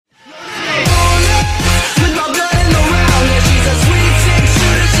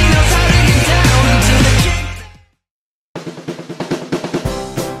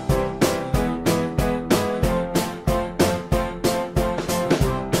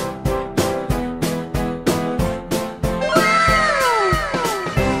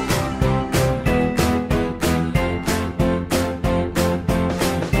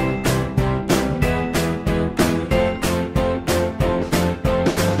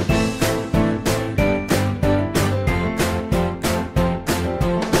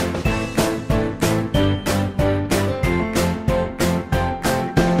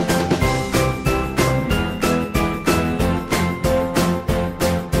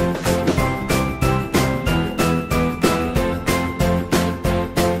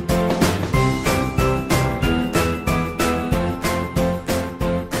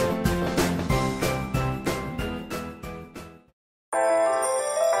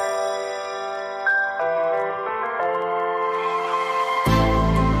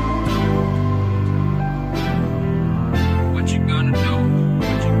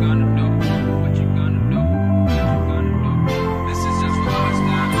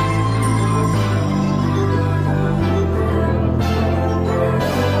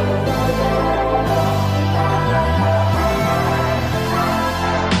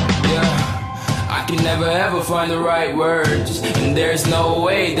find the right words, and there's no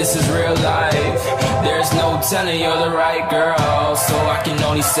way this is real life. There's no telling you're the right girl, so I can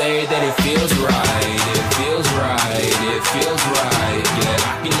only say that it feels right. It feels right, it feels right. Yeah,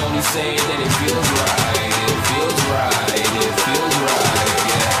 I can only say that it feels right. It feels right, it feels right.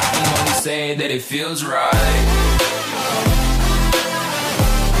 Yeah, I can only say that it feels right.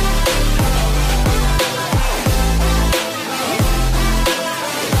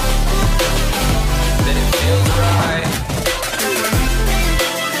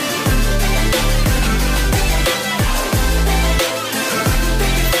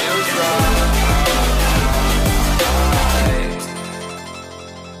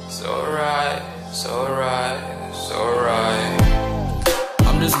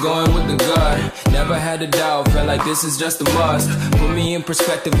 Going with the gut, never had a doubt, felt like this is just a must. Put me in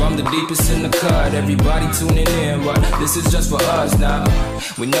perspective, I'm the deepest in the cut. Everybody tuning in, but this is just for us now.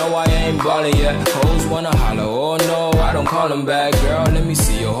 We know I ain't ballin' yet, hoes wanna holler, oh no, I don't call them back. Girl, let me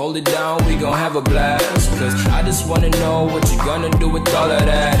see you hold it down, we gon' have a blast. Cause I just wanna know what you gonna do with all of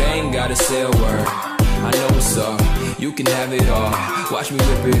that. Ain't gotta say a word, I know what's up. You can have it all, watch me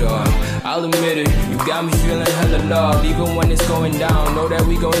rip it off. I'll admit it, you got me feeling hella love. Even when it's going down, know that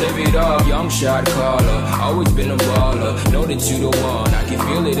we gon' live it up. Young shot caller, always been a baller. Know that you the one, I can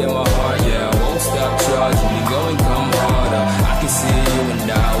feel it in my heart. Yeah, I won't stop charging me, go and come harder. I can see you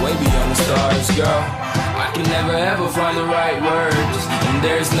and I, way beyond the stars, girl. I can never ever find the right words, and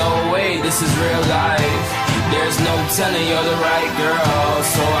there's no way this is real life. There's no telling you're the right girl,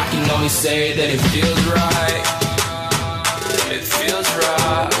 so I can only say that it feels right. It feels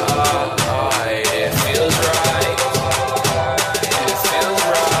right, it feels right, it feels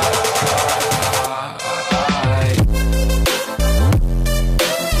right.